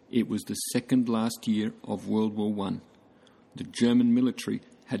 It was the second last year of World War I. The German military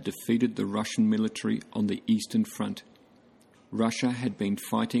had defeated the Russian military on the Eastern Front. Russia had been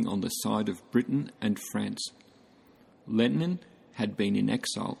fighting on the side of Britain and France. Lenin had been in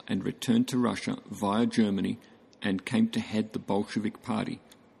exile and returned to Russia via Germany and came to head the Bolshevik Party.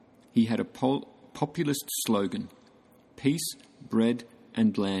 He had a populist slogan: peace, bread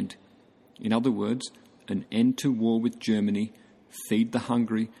and land. In other words, an end to war with Germany, feed the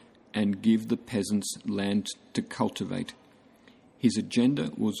hungry and give the peasants land to cultivate. His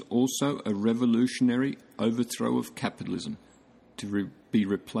agenda was also a revolutionary overthrow of capitalism, to be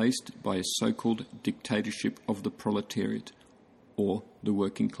replaced by a so-called dictatorship of the proletariat, or the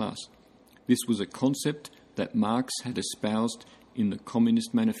working class. This was a concept that Marx had espoused in the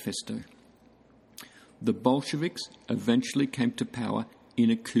Communist Manifesto. The Bolsheviks eventually came to power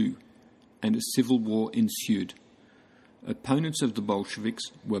in a coup, and a civil war ensued. Opponents of the Bolsheviks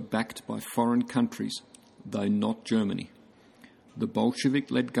were backed by foreign countries, though not Germany. The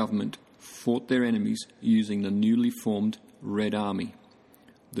Bolshevik-led government fought their enemies using the newly formed Red Army.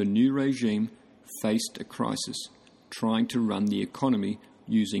 The new regime faced a crisis, trying to run the economy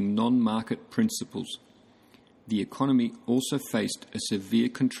using non-market principles. The economy also faced a severe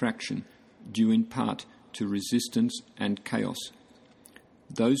contraction, due in part to resistance and chaos.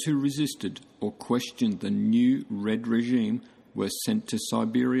 Those who resisted or questioned the new Red regime were sent to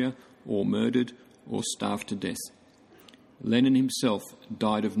Siberia or murdered or starved to death. Lenin himself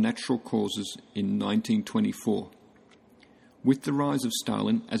died of natural causes in 1924. With the rise of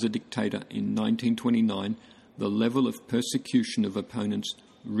Stalin as a dictator in 1929, the level of persecution of opponents,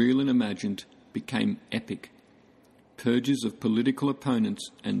 real and imagined, became epic. Purges of political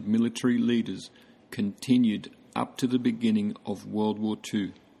opponents and military leaders continued up to the beginning of World War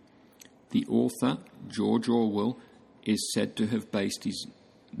II. The author, George Orwell, is said to have based his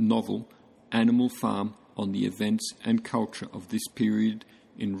novel, Animal Farm, on the events and culture of this period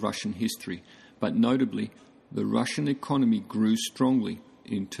in Russian history. But notably, the Russian economy grew strongly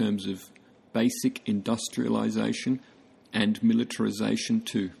in terms of basic industrialization and militarization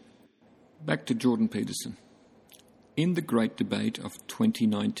too. Back to Jordan Peterson. In the Great Debate of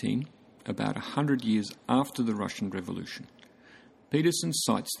 2019, about 100 years after the Russian Revolution, Peterson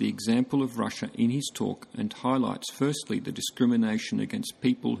cites the example of Russia in his talk and highlights firstly the discrimination against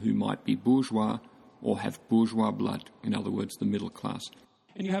people who might be bourgeois or have bourgeois blood, in other words, the middle class.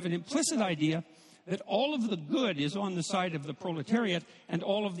 And you have an implicit idea that all of the good is on the side of the proletariat and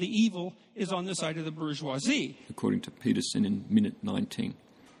all of the evil is on the side of the bourgeoisie. According to Peterson in minute 19.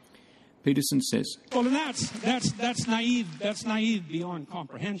 Peterson says, well, and that's naive. That's naive beyond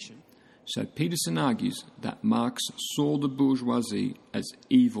comprehension. So Peterson argues that Marx saw the bourgeoisie as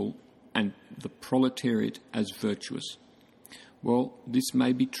evil and the proletariat as virtuous. Well, this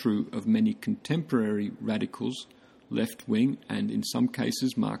may be true of many contemporary radicals, left-wing and in some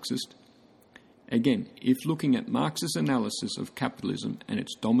cases Marxist. Again, if looking at Marx's analysis of capitalism and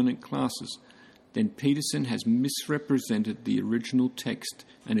its dominant classes, then Peterson has misrepresented the original text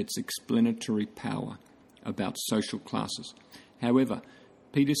and its explanatory power about social classes. However,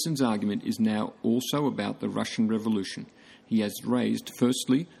 Peterson's argument is now also about the Russian Revolution. He has raised,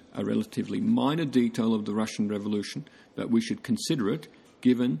 firstly, a relatively minor detail of the Russian Revolution, but we should consider it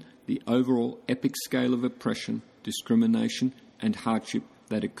given the overall epic scale of oppression, discrimination and hardship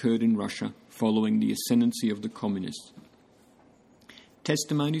that occurred in Russia following the ascendancy of the communists.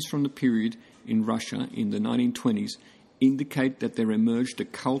 Testimonies from the period in Russia in the 1920s indicate that there emerged a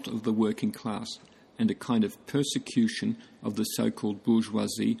cult of the working class and a kind of persecution of the so-called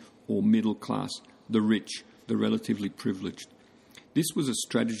bourgeoisie or middle class, the rich, the relatively privileged. This was a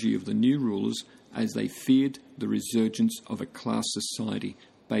strategy of the new rulers as they feared the resurgence of a class society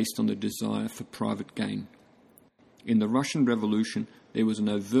based on the desire for private gain. In the Russian Revolution, there was an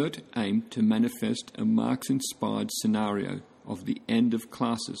overt aim to manifest a Marx-inspired scenario of the end of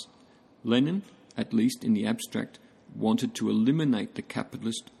classes. Lenin, at least in the abstract, wanted to eliminate the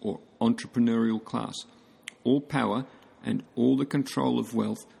capitalist or entrepreneurial class. All power and all the control of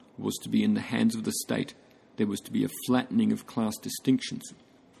wealth was to be in the hands of the state. There was to be a flattening of class distinctions.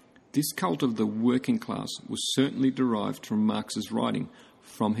 This cult of the working class was certainly derived from Marx's writing,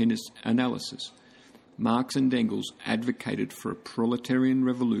 from his analysis. Marx and Engels advocated for a proletarian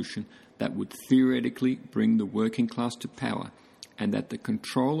revolution that would theoretically bring the working class to power, and that the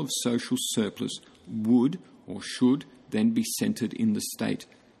control of social surplus would or should then be centred in the state.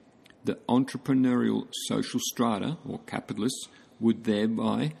 The entrepreneurial social strata, or capitalists, would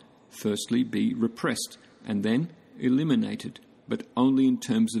thereby firstly be repressed and then eliminated, but only in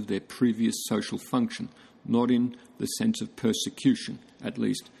terms of their previous social function, not in the sense of persecution, at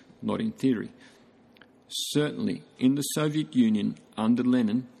least not in theory. Certainly, in the Soviet Union under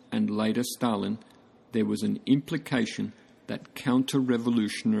Lenin and later Stalin, there was an implication that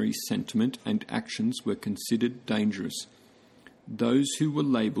counter-revolutionary sentiment and actions were considered dangerous. Those who were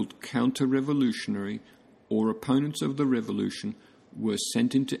labelled counter-revolutionary or opponents of the revolution were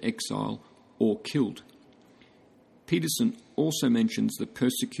sent into exile or killed. Peterson also mentions the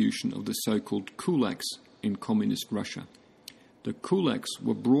persecution of the so-called kulaks in communist Russia. The kulaks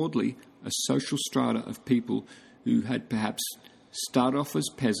were broadly a social strata of people who had perhaps started off as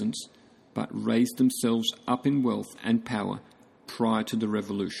peasants but raised themselves up in wealth and power prior to the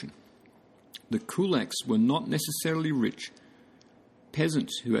revolution. The kulaks were not necessarily rich.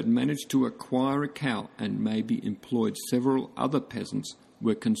 Peasants who had managed to acquire a cow and maybe employed several other peasants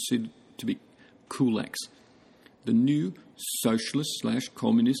were considered to be kulaks. The new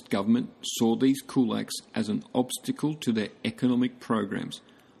socialist/communist government saw these kulaks as an obstacle to their economic programs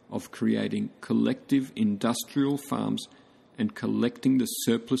of creating collective industrial farms and collecting the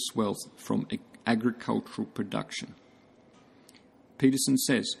surplus wealth from agricultural production. Peterson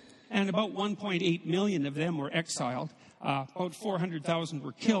says, and about 1.8 million of them were exiled. About 400,000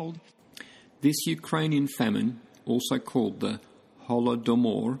 were killed. This Ukrainian famine, also called the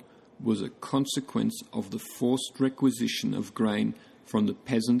Holodomor, was a consequence of the forced requisition of grain from the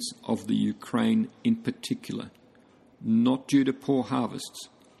peasants of the Ukraine in particular, not due to poor harvests.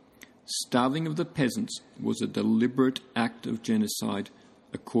 Starving of the peasants was a deliberate act of genocide,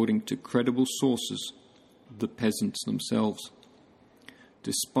 according to credible sources, the peasants themselves.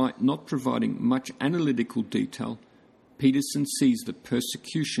 Despite not providing much analytical detail, Peterson sees the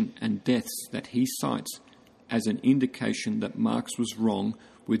persecution and deaths that he cites as an indication that Marx was wrong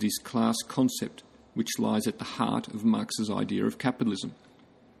with his class concept, which lies at the heart of Marx's idea of capitalism.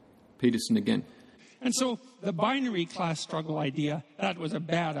 Peterson again. And so the binary class struggle idea, that was a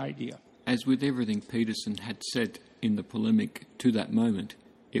bad idea. As with everything Peterson had said in the polemic to that moment,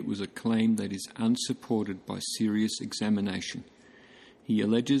 it was a claim that is unsupported by serious examination. He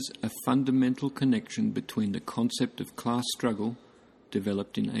alleges a fundamental connection between the concept of class struggle,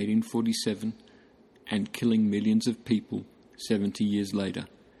 developed in 1847, and killing millions of people 70 years later.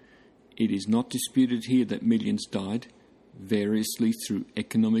 It is not disputed here that millions died, variously through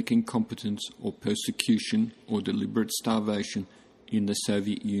economic incompetence or persecution or deliberate starvation in the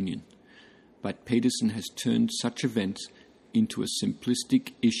Soviet Union. But Peterson has turned such events into a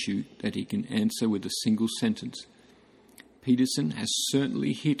simplistic issue that he can answer with a single sentence. Peterson has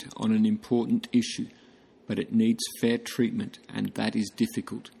certainly hit on an important issue, but it needs fair treatment, and that is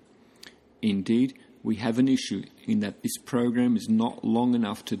difficult. Indeed, we have an issue in that this program is not long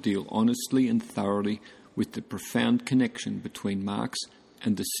enough to deal honestly and thoroughly with the profound connection between Marx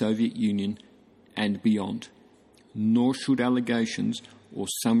and the Soviet Union and beyond, nor should allegations or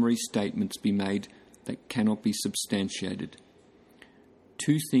summary statements be made that cannot be substantiated.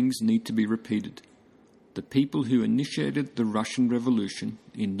 Two things need to be repeated. The people who initiated the Russian Revolution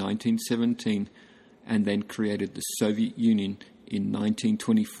in 1917 and then created the Soviet Union in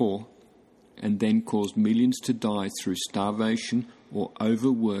 1924 and then caused millions to die through starvation or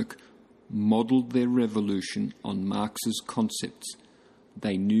overwork modelled their revolution on Marx's concepts.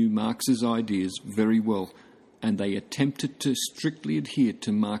 They knew Marx's ideas very well, and they attempted to strictly adhere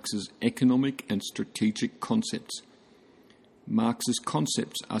to Marx's economic and strategic concepts. Marx's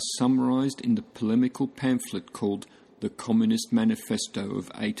concepts are summarized in the polemical pamphlet called The Communist Manifesto of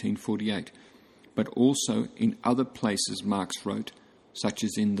 1848, but also in other places Marx wrote, such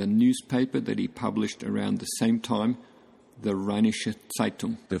as in the newspaper that he published around the same time, the Rheinische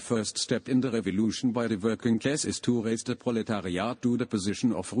Zeitung. The first step in the revolution by the working class is to raise the proletariat to the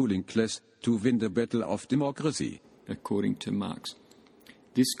position of ruling class, to win the battle of democracy, according to Marx.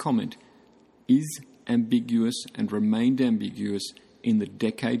 This comment is ambiguous and remained ambiguous in the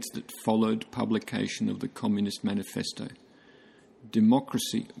decades that followed publication of the Communist Manifesto.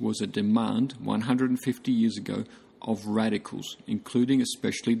 Democracy was a demand 150 years ago of radicals, including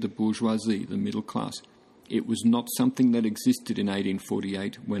especially the bourgeoisie, the middle class. It was not something that existed in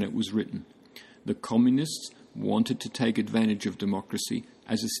 1848 when it was written. The communists wanted to take advantage of democracy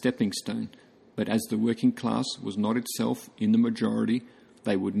as a stepping stone, but as the working class was not itself in the majority,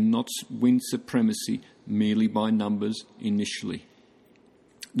 they would not win supremacy merely by numbers initially.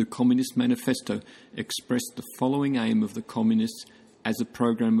 The Communist Manifesto expressed the following aim of the communists as a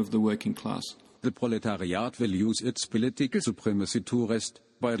program of the working class. The proletariat will use its political supremacy to wrest,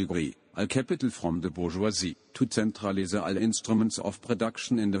 by degree, all capital from the bourgeoisie, to centralize all instruments of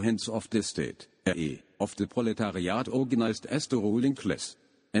production in the hands of the state, i.e., of the proletariat organized as the ruling class,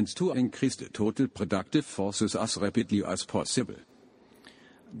 and to increase the total productive forces as rapidly as possible.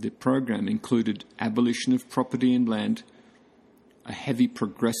 The program included abolition of property and land, a heavy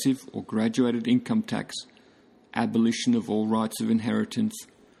progressive or graduated income tax, abolition of all rights of inheritance,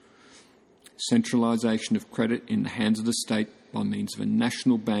 centralisation of credit in the hands of the state by means of a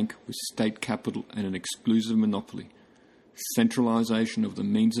national bank with state capital and an exclusive monopoly, centralisation of the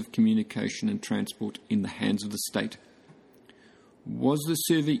means of communication and transport in the hands of the state. Was the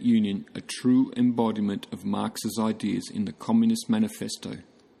Soviet Union a true embodiment of Marx's ideas in the Communist Manifesto?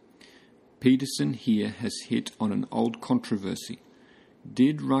 Peterson here has hit on an old controversy.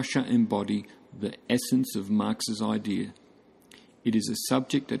 Did Russia embody the essence of Marx's idea? It is a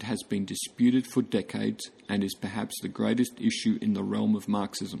subject that has been disputed for decades and is perhaps the greatest issue in the realm of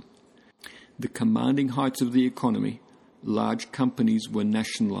Marxism. The commanding heights of the economy, large companies were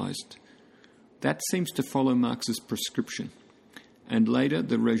nationalised. That seems to follow Marx's prescription. And later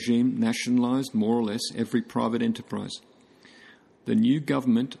the regime nationalised more or less every private enterprise. The new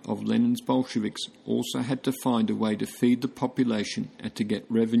government of Lenin's Bolsheviks also had to find a way to feed the population and to get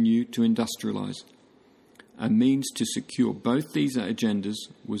revenue to industrialise. A means to secure both these agendas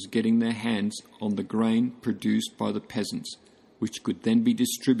was getting their hands on the grain produced by the peasants, which could then be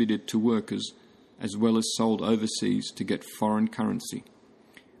distributed to workers as well as sold overseas to get foreign currency.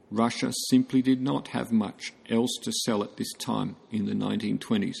 Russia simply did not have much else to sell at this time in the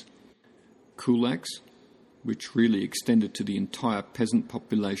 1920s. Kulaks, which really extended to the entire peasant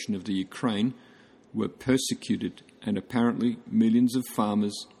population of the Ukraine, were persecuted, and apparently millions of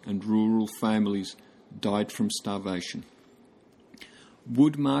farmers and rural families died from starvation.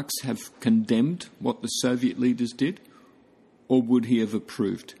 Would Marx have condemned what the Soviet leaders did, or would he have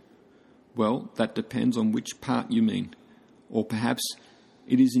approved? Well, that depends on which part you mean. Or perhaps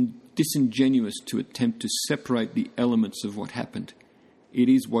it is disingenuous to attempt to separate the elements of what happened. It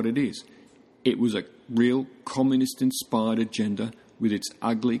is what it is. It was a real communist-inspired agenda with its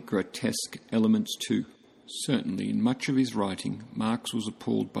ugly, grotesque elements too. Certainly, in much of his writing, Marx was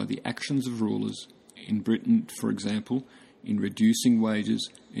appalled by the actions of rulers, in Britain, for example, in reducing wages,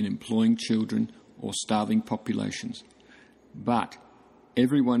 in employing children, or starving populations. But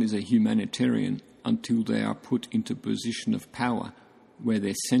everyone is a humanitarian until they are put into a position of power where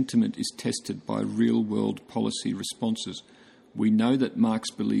their sentiment is tested by real-world policy responses. We know that Marx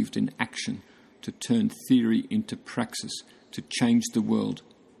believed in action, to turn theory into praxis, to change the world.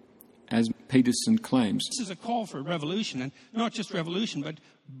 As Peterson claims, this is a call for revolution, and not just revolution, but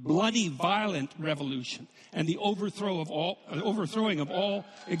bloody, violent revolution, and the overthrowing of all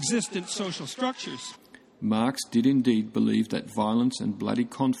existent social structures. Marx did indeed believe that violence and bloody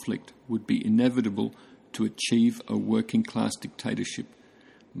conflict would be inevitable to achieve a working-class dictatorship.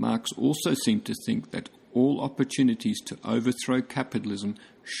 Marx also seemed to think that all opportunities to overthrow capitalism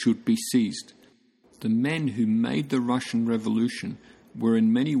should be seized. The men who made the Russian Revolution were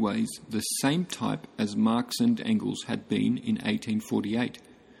in many ways the same type as Marx and Engels had been in 1848.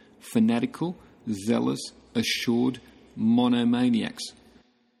 Fanatical, zealous, assured monomaniacs.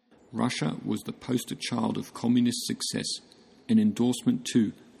 Russia was the poster child of communist success, an endorsement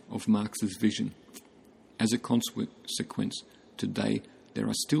too of Marx's vision. As a consequence, today there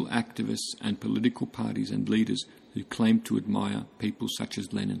are still activists and political parties and leaders who claim to admire people such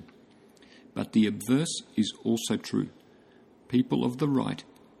as Lenin. But the obverse is also true. People of the right,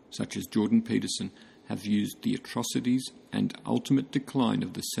 such as Jordan Peterson, have used the atrocities and ultimate decline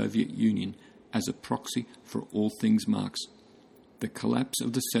of the Soviet Union as a proxy for all things Marx. The collapse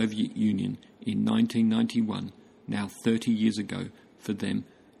of the Soviet Union in 1991, now 30 years ago, for them,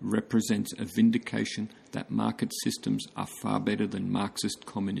 represents a vindication that market systems are far better than Marxist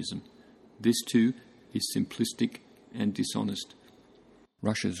communism. This too is simplistic and dishonest.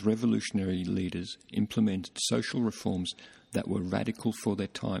 Russia's revolutionary leaders implemented social reforms that were radical for their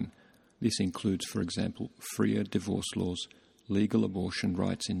time. This includes, for example, freer divorce laws, legal abortion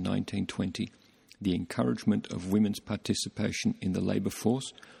rights in 1920, the encouragement of women's participation in the labour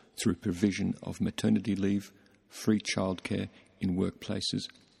force through provision of maternity leave, free childcare in workplaces,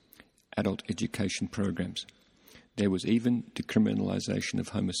 adult education programs. There was even decriminalisation of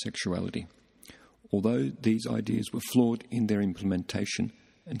homosexuality. Although these ideas were flawed in their implementation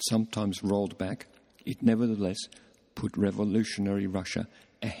and sometimes rolled back, it nevertheless put revolutionary Russia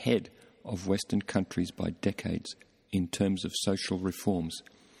ahead of Western countries by decades in terms of social reforms.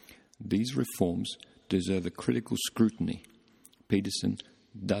 These reforms deserve a critical scrutiny. Peterson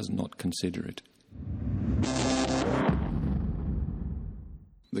does not consider it.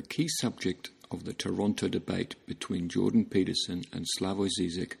 The key subject of the Toronto debate between Jordan Peterson and Slavoj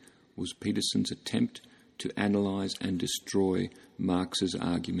Žižek was Peterson's attempt to analyse and destroy Marx's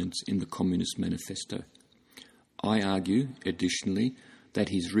arguments in the Communist Manifesto. I argue, additionally, that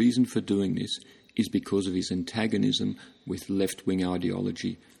his reason for doing this is because of his antagonism with left-wing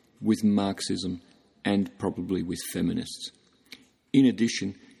ideology, with Marxism, and probably with feminists. In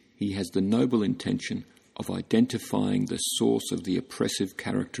addition, he has the noble intention of identifying the source of the oppressive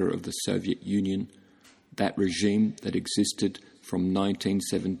character of the Soviet Union, that regime that existed from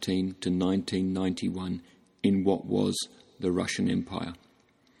 1917 to 1991 in what was the Russian Empire.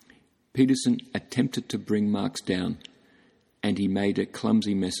 Peterson attempted to bring Marx down, and he made a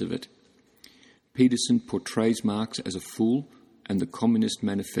clumsy mess of it. Peterson portrays Marx as a fool and the Communist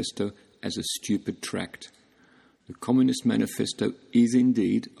Manifesto as a stupid tract. The Communist Manifesto is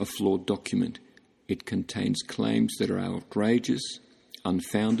indeed a flawed document. It contains claims that are outrageous,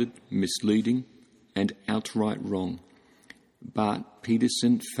 unfounded, misleading, and outright wrong. But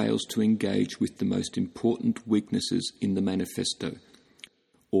Peterson fails to engage with the most important weaknesses in the manifesto,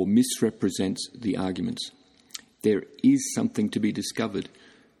 or misrepresents the arguments. There is something to be discovered,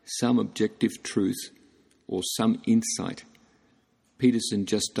 some objective truth, or some insight. Peterson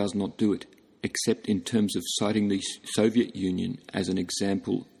just does not do it, except in terms of citing the Soviet Union as an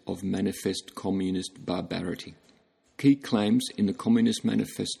example of manifest communist barbarity. Key claims in the Communist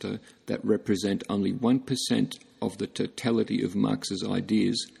Manifesto that represent only 1% of the totality of Marx's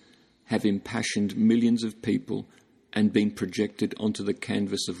ideas have impassioned millions of people and been projected onto the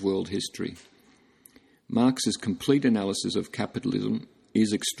canvas of world history. Marx's complete analysis of capitalism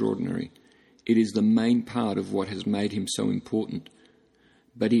is extraordinary. It is the main part of what has made him so important.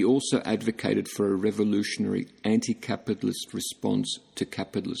 But he also advocated for a revolutionary anti-capitalist response to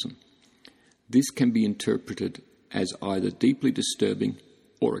capitalism. This can be interpreted as either deeply disturbing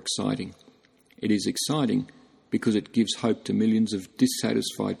or exciting. It is exciting because it gives hope to millions of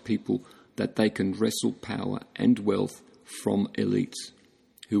dissatisfied people that they can wrestle power and wealth from elites,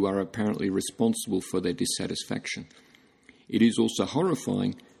 who are apparently responsible for their dissatisfaction. It is also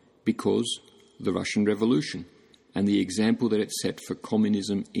horrifying because the Russian Revolution and the example that it set for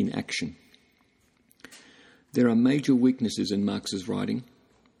communism in action. There are major weaknesses in Marx's writing,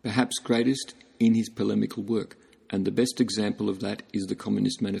 perhaps greatest in his polemical work, and the best example of that is the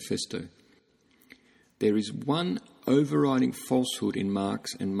Communist Manifesto. There is one overriding falsehood in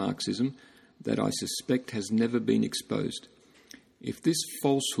Marx and Marxism that I suspect has never been exposed. If this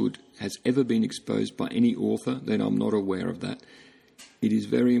falsehood has ever been exposed by any author, then I'm not aware of that. It is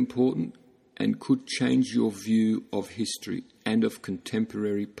very important and could change your view of history and of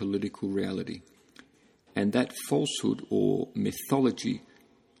contemporary political reality. And that falsehood or mythology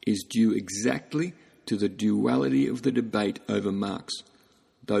is due exactly to the duality of the debate over Marx,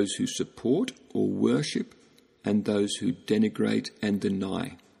 those who support or worship and those who denigrate and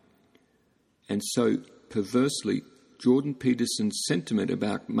deny. And so, perversely, Jordan Peterson's sentiment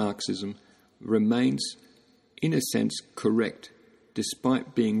about Marxism remains, in a sense, correct,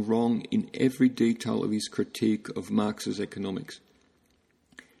 despite being wrong in every detail of his critique of Marx's economics.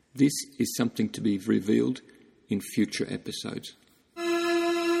 This is something to be revealed in future episodes.